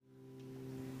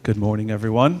Good morning,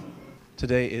 everyone.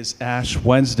 Today is Ash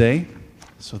Wednesday,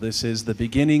 so this is the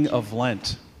beginning of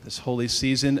Lent, this holy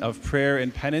season of prayer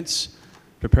and penance,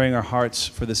 preparing our hearts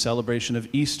for the celebration of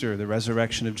Easter, the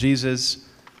resurrection of Jesus,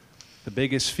 the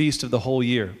biggest feast of the whole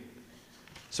year.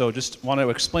 So just want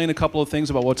to explain a couple of things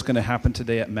about what's going to happen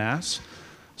today at Mass.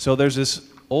 So there's this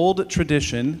old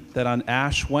tradition that on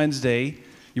Ash Wednesday,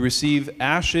 you receive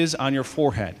ashes on your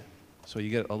forehead. So you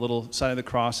get a little sign of the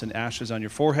cross and ashes on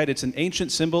your forehead. It's an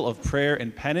ancient symbol of prayer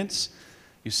and penance.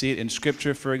 You see it in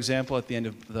Scripture, for example, at the end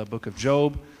of the book of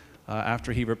Job.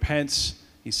 After he repents,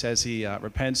 he says he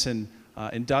repents in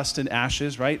dust and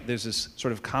ashes, right? There's this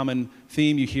sort of common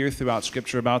theme you hear throughout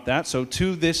Scripture about that. So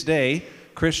to this day,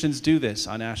 Christians do this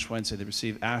on Ash Wednesday. They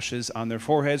receive ashes on their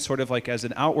forehead, sort of like as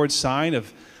an outward sign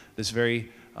of this very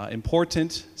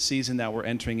important season that we're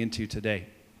entering into today.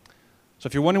 So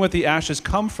if you're wondering what the ashes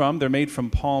come from, they're made from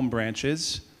palm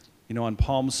branches. You know, on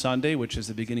Palm Sunday, which is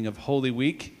the beginning of Holy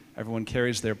Week, everyone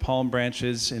carries their palm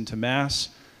branches into Mass,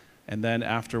 and then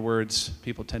afterwards,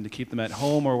 people tend to keep them at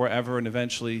home or wherever, and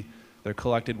eventually they're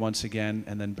collected once again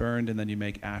and then burned, and then you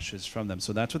make ashes from them.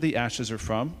 So that's what the ashes are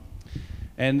from.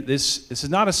 And this is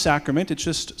not a sacrament, it's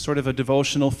just sort of a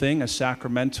devotional thing, a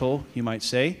sacramental, you might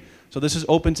say. So this is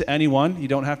open to anyone. You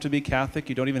don't have to be Catholic,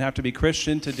 you don't even have to be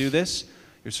Christian to do this.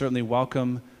 You're certainly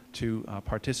welcome to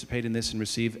participate in this and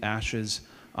receive ashes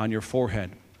on your forehead.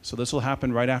 So this will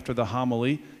happen right after the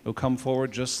homily. You'll come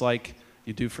forward just like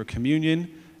you do for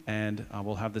communion, and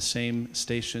we'll have the same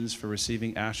stations for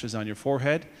receiving ashes on your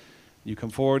forehead. You come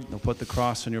forward, they'll put the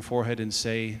cross on your forehead and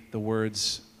say the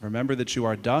words, "Remember that you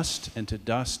are dust, and to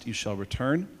dust you shall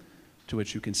return," to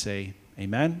which you can say,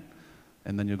 "Amen,"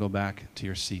 and then you'll go back to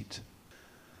your seat.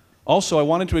 Also, I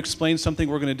wanted to explain something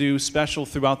we're going to do special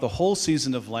throughout the whole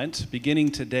season of Lent, beginning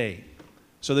today.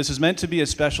 So this is meant to be a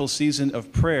special season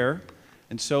of prayer,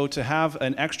 and so to have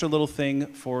an extra little thing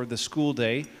for the school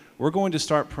day, we're going to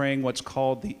start praying what's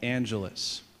called the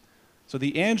Angelus. So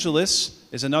the Angelus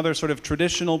is another sort of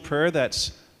traditional prayer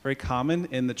that's very common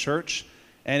in the church,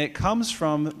 and it comes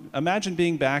from, imagine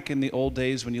being back in the old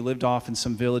days when you lived off in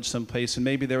some village someplace, and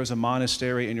maybe there was a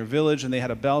monastery in your village, and they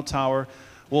had a bell tower.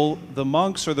 Well, the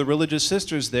monks or the religious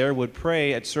sisters there would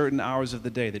pray at certain hours of the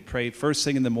day. They'd pray first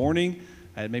thing in the morning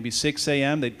at maybe 6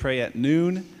 a.m., they'd pray at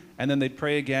noon, and then they'd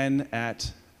pray again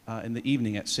in the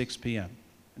evening at 6 p.m.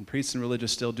 And priests and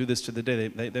religious still do this to the day.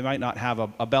 They might not have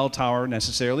a bell tower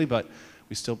necessarily, but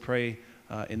we still pray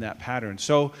in that pattern.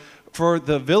 So for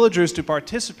the villagers to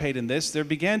participate in this, there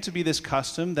began to be this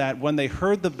custom that when they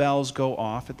heard the bells go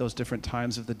off at those different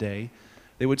times of the day,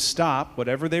 they would stop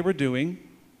whatever they were doing,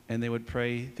 and they would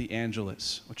pray the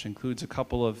Angelus, which includes a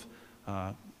couple of,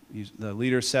 the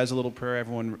leader says a little prayer,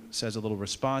 everyone says a little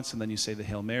response, and then you say the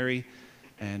Hail Mary,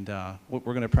 and we're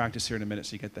going to practice here in a minute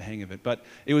so you get the hang of it. But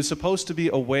it was supposed to be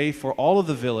a way for all of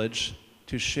the village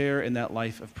to share in that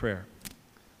life of prayer.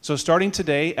 So starting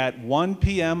today at 1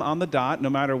 p.m. on the dot, no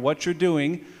matter what you're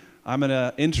doing, I'm going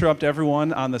to interrupt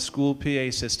everyone on the school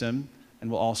PA system, and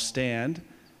we'll all stand,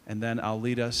 and then I'll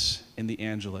lead us in the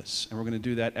Angelus. And we're going to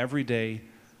do that every day,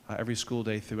 every school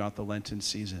day throughout the Lenten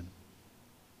season.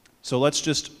 So let's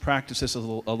just practice this a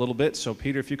little bit. So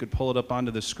Peter, if you could pull it up onto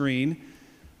the screen.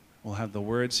 We'll have the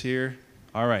words here.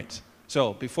 All right.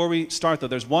 So before we start, though,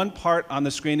 there's one part on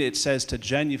the screen. It says to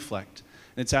genuflect.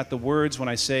 And it's at the words when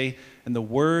I say, "And the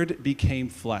Word became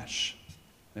flesh."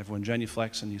 And everyone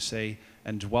genuflects and you say,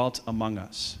 "And dwelt among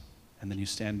us." And then you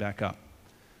stand back up.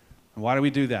 And why do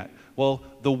we do that? Well,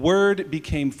 the Word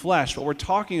became flesh. What we're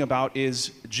talking about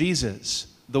is Jesus,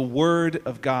 the Word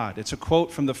of God. It's a quote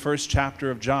from the first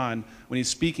chapter of John when he's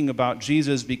speaking about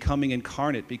Jesus becoming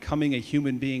incarnate, becoming a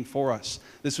human being for us.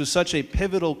 This was such a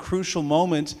pivotal, crucial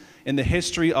moment in the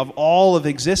history of all of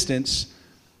existence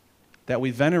that we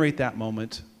venerate that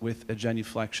moment with a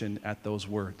genuflection at those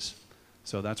words.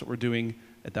 So that's what we're doing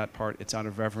at that part. It's out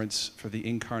of reverence for the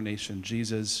incarnation,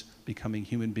 Jesus becoming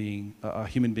a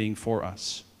human being for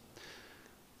us.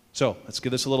 So let's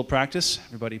give this a little practice.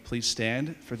 Everybody please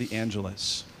stand for the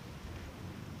Angelus.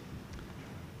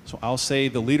 So I'll say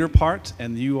the leader part,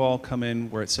 and you all come in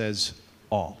where it says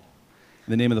all.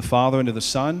 In the name of the Father, and of the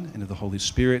Son, and of the Holy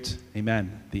Spirit,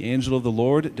 amen. The angel of the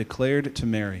Lord declared to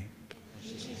Mary,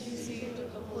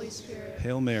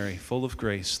 "Hail Mary, full of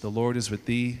grace, the Lord is with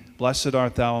thee. Blessed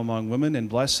art thou among women, and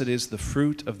blessed is the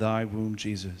fruit of thy womb,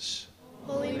 Jesus.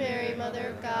 Holy Mary, Mother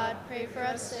of God, pray for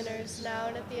us sinners, now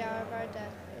and at the hour of our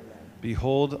death. Amen.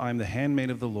 Behold, I am the handmaid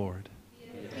of the Lord.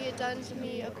 Be it done to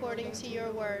me according to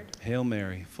your word. Hail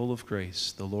Mary, full of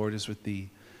grace, the Lord is with thee.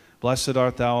 Blessed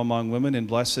art thou among women, and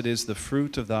blessed is the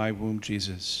fruit of thy womb,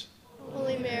 Jesus.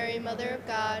 Holy Mary, Mother of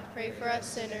God, pray for us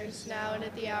sinners, now and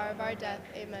at the hour of our death.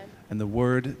 Amen. And the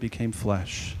Word became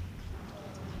flesh.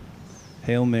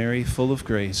 Hail Mary, full of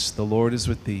grace, the Lord is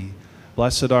with thee.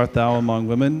 Blessed art thou among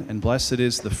women, and blessed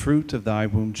is the fruit of thy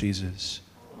womb, Jesus.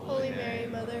 Holy Mary,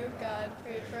 Mother of God,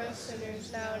 pray for us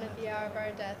sinners, now and at the hour of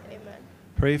our death. Amen.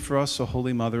 Pray for us, O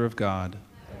Holy Mother of God.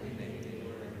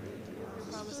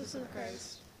 Promises of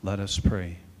Christ. Let us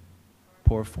pray.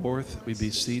 Pour forth, we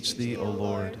beseech thee, O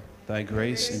Lord, thy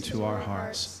grace into our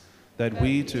hearts, that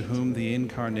we, to whom the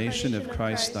incarnation of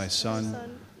Christ thy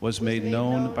Son was made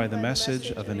known by the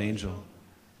message of an angel,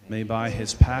 may by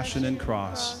his passion and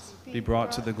cross be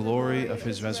brought to the glory of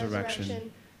his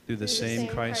resurrection, through the same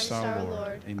Christ our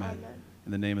Lord. Amen.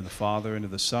 In the name of the Father, and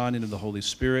of the Son, and of the Holy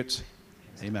Spirit.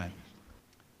 Amen.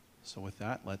 So with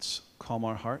that, let's calm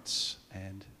our hearts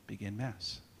and begin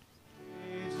Mass.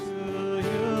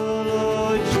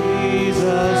 Jesus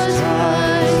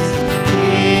Christ,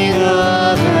 King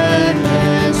of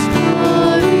endless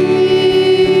glory.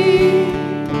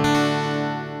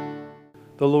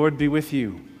 The Lord be with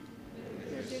you.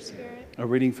 With your spirit. A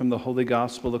reading from the Holy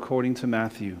Gospel according to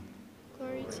Matthew.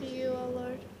 Glory to you, O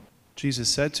Lord. Jesus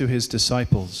said to his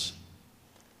disciples,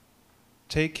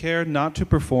 "Take care not to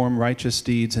perform righteous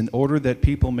deeds in order that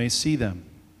people may see them.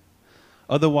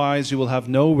 Otherwise you will have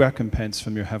no recompense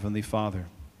from your heavenly Father.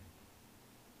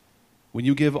 When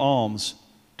you give alms,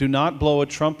 do not blow a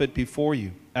trumpet before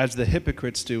you, as the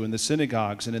hypocrites do in the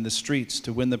synagogues and in the streets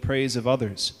to win the praise of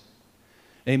others.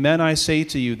 Amen, I say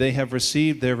to you, they have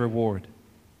received their reward.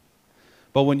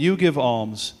 But when you give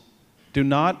alms, do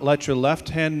not let your left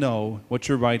hand know what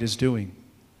your right is doing,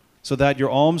 so that your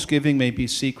almsgiving may be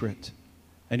secret,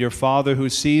 and your Father who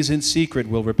sees in secret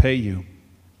will repay you.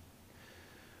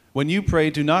 When you pray,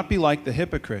 do not be like the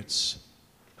hypocrites,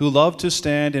 who love to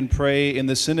stand and pray in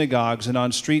the synagogues and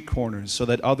on street corners, so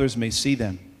that others may see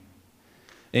them.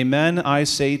 Amen, I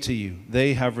say to you,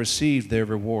 they have received their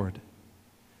reward.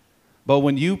 But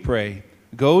when you pray,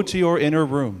 go to your inner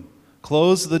room,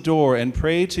 close the door, and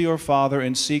pray to your Father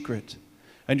in secret,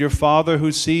 and your Father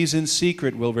who sees in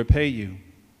secret will repay you.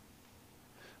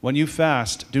 When you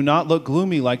fast, do not look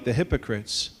gloomy like the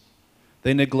hypocrites.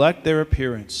 They neglect their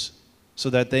appearance,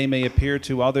 so that they may appear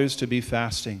to others to be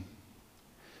fasting.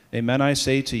 Amen, I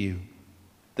say to you,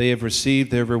 they have received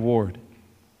their reward.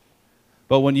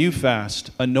 But when you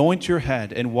fast, anoint your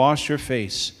head and wash your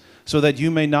face, so that you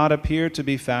may not appear to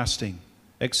be fasting,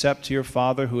 except to your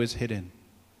Father who is hidden.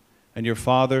 And your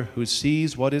Father who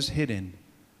sees what is hidden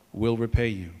will repay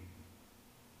you."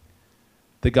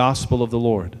 The Gospel of the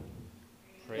Lord.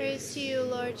 Praise to you,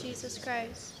 Lord Jesus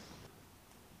Christ.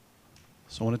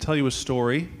 So I want to tell you a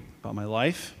story about my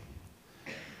life.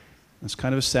 It's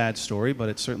kind of a sad story, but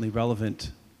it's certainly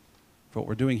relevant for what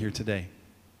we're doing here today.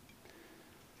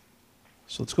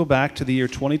 So let's go back to the year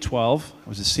 2012. I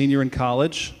was a senior in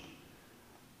college.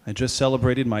 I just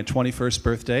celebrated my 21st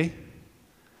birthday.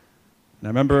 And I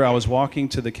remember I was walking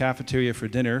to the cafeteria for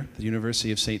dinner at the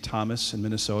University of St. Thomas in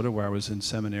Minnesota, where I was in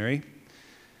seminary.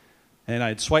 And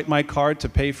I'd swiped my card to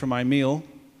pay for my meal,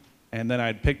 and then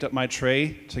I'd picked up my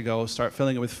tray to go start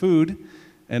filling it with food,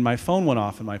 and my phone went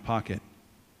off in my pocket.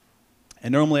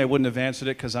 And normally I wouldn't have answered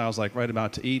it because I was like right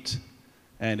about to eat,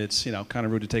 and it's kind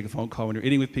of rude to take a phone call when you're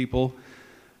eating with people.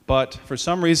 But for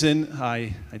some reason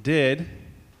I did, and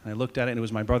I looked at it, and it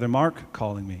was my brother Mark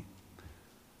calling me.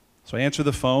 So I answered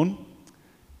the phone,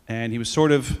 and he was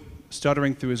sort of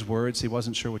stuttering through his words. He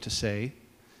wasn't sure what to say.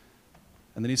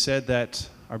 And then he said that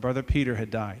our brother Peter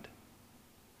had died.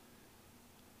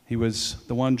 He was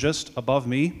the one just above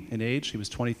me in age. He was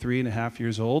 23 and a half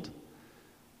years old.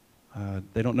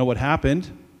 They don't know what happened.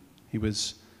 He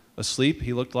was asleep,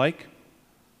 he looked like.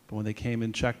 But when they came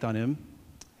and checked on him,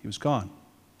 he was gone.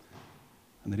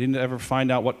 And they didn't ever find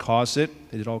out what caused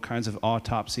it. They did all kinds of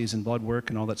autopsies and blood work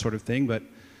and all that sort of thing. But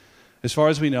as far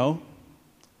as we know,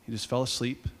 he just fell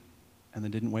asleep and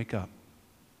then didn't wake up.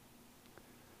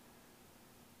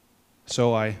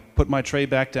 So I put my tray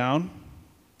back down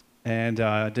and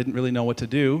didn't really know what to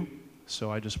do.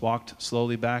 So I just walked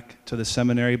slowly back to the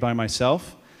seminary by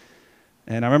myself.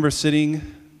 And I remember sitting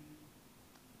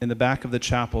in the back of the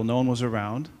chapel. No one was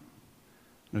around.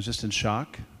 I was just in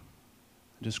shock,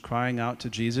 just crying out to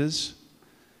Jesus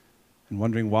and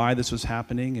wondering why this was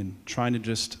happening and trying to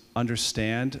just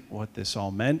understand what this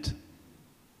all meant.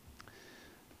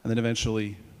 And then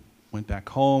eventually went back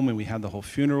home, and we had the whole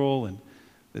funeral and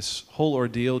this whole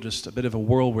ordeal, just a bit of a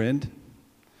whirlwind.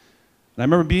 And I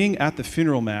remember being at the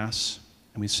funeral mass,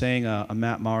 and we sang a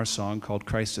Matt Maher song called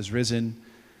 "Christ is Risen."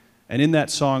 And in that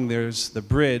song, there's the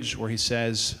bridge where he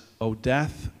says, "O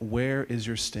death, where is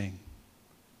your sting?"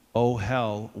 O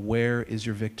hell, where is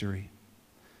your victory?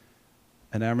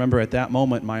 And I remember at that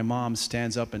moment, my mom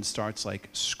stands up and starts like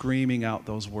screaming out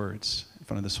those words in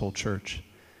front of this whole church.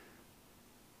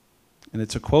 And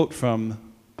it's a quote from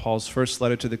Paul's first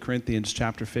letter to the Corinthians,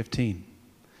 chapter 15.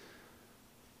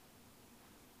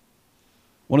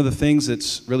 One of the things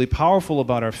that's really powerful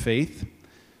about our faith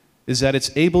is that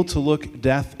it's able to look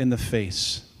death in the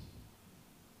face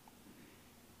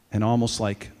and almost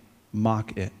like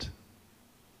mock it.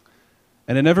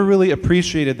 And I never really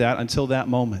appreciated that until that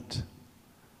moment.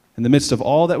 In the midst of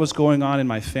all that was going on in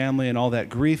my family and all that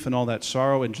grief and all that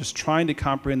sorrow and just trying to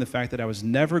comprehend the fact that I was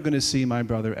never going to see my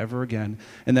brother ever again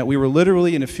and that we were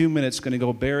literally in a few minutes going to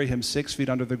go bury him 6 feet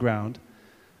under the ground,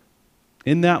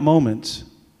 in that moment,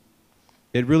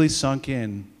 it really sunk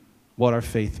in what our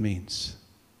faith means.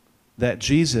 That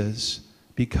Jesus,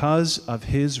 because of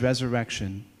his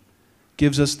resurrection,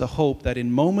 gives us the hope that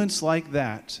in moments like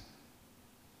that,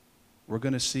 we're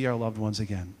going to see our loved ones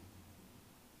again.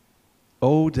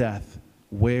 O death,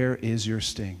 where is your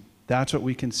sting? That's what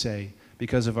we can say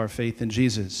because of our faith in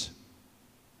Jesus.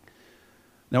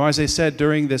 Now, as I said,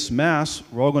 during this Mass,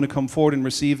 we're all going to come forward and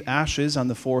receive ashes on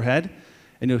the forehead,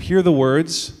 and you'll hear the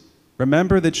words,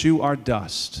 "Remember that you are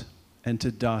dust, and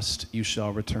to dust you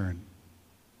shall return."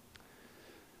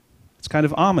 It's kind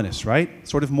of ominous, right?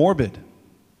 Sort of morbid.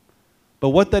 But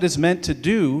what that is meant to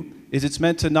do is it's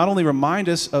meant to not only remind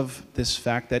us of this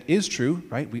fact that is true,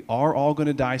 right? We are all going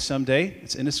to die someday.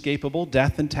 It's inescapable,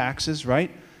 death and taxes, right?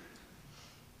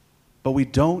 But we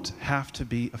don't have to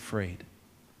be afraid.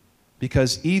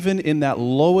 Because even in that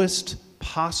lowest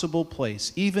possible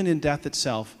place, even in death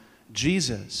itself,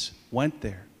 Jesus went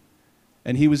there.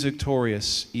 And he was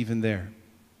victorious even there.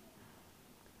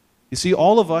 You see,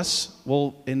 all of us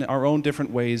will, in our own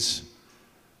different ways,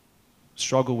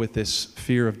 struggle with this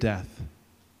fear of death.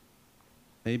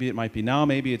 Maybe it might be now,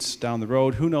 maybe it's down the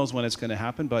road. Who knows when it's going to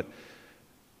happen, but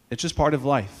it's just part of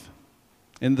life.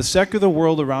 And the secular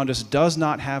world around us does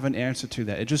not have an answer to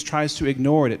that. It just tries to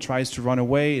ignore it. It tries to run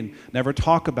away and never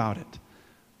talk about it.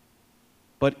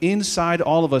 But inside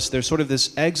all of us, there's sort of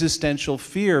this existential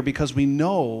fear because we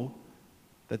know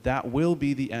that that will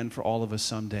be the end for all of us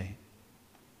someday.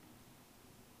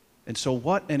 And so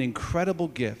what an incredible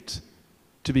gift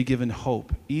to be given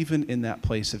hope, even in that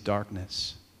place of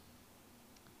darkness.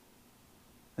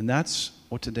 And that's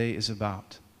what today is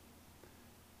about.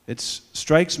 It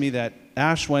strikes me that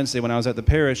Ash Wednesday, when I was at the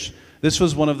parish, this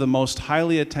was one of the most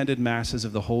highly attended masses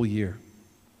of the whole year.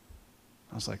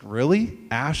 I was like, really?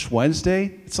 Ash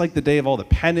Wednesday? It's like the day of all the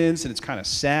penance, and it's kind of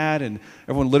sad, and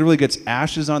everyone literally gets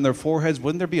ashes on their foreheads.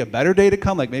 Wouldn't there be a better day to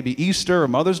come, like maybe Easter or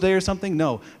Mother's Day or something?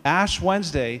 No. Ash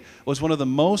Wednesday was one of the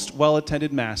most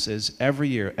well-attended masses every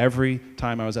year, every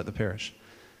time I was at the parish.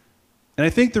 And I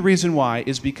think the reason why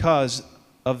is because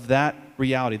of that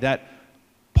reality, that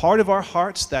part of our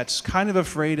hearts that's kind of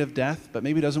afraid of death, but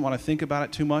maybe doesn't want to think about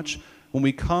it too much. When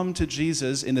we come to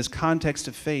Jesus in this context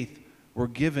of faith, we're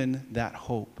given that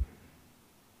hope.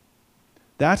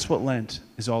 That's what Lent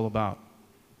is all about.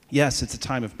 Yes, it's a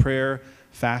time of prayer,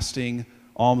 fasting,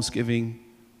 almsgiving.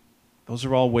 Those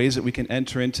are all ways that we can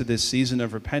enter into this season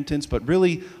of repentance, but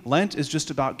really, Lent is just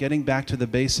about getting back to the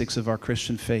basics of our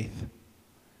Christian faith.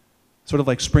 Sort of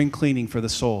like spring cleaning for the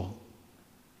soul.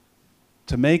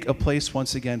 To make a place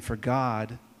once again for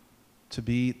God to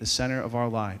be the center of our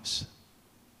lives.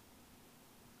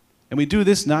 And we do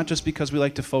this not just because we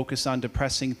like to focus on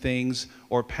depressing things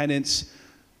or penance,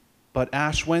 but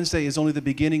Ash Wednesday is only the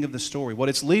beginning of the story. What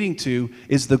it's leading to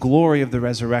is the glory of the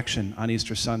resurrection on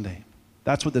Easter Sunday.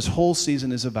 That's what this whole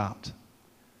season is about.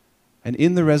 And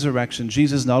in the resurrection,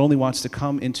 Jesus not only wants to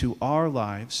come into our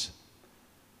lives,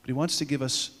 but he wants to give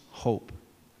us hope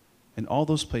in all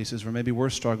those places where maybe we're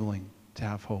struggling to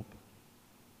have hope.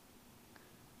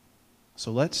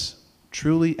 So let's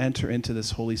truly enter into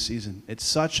this holy season. It's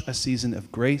such a season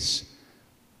of grace.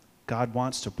 God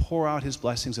wants to pour out his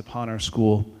blessings upon our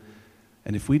school.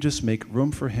 And if we just make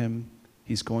room for him,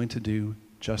 he's going to do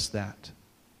just that.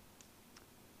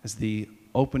 As the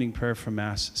opening prayer for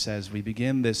Mass says, we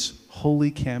begin this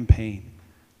holy campaign,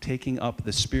 taking up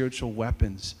the spiritual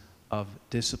weapons of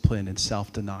discipline and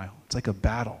self-denial. It's like a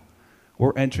battle.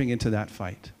 We're entering into that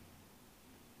fight.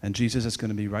 And Jesus is going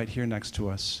to be right here next to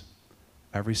us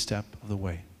every step of the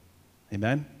way.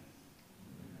 Amen?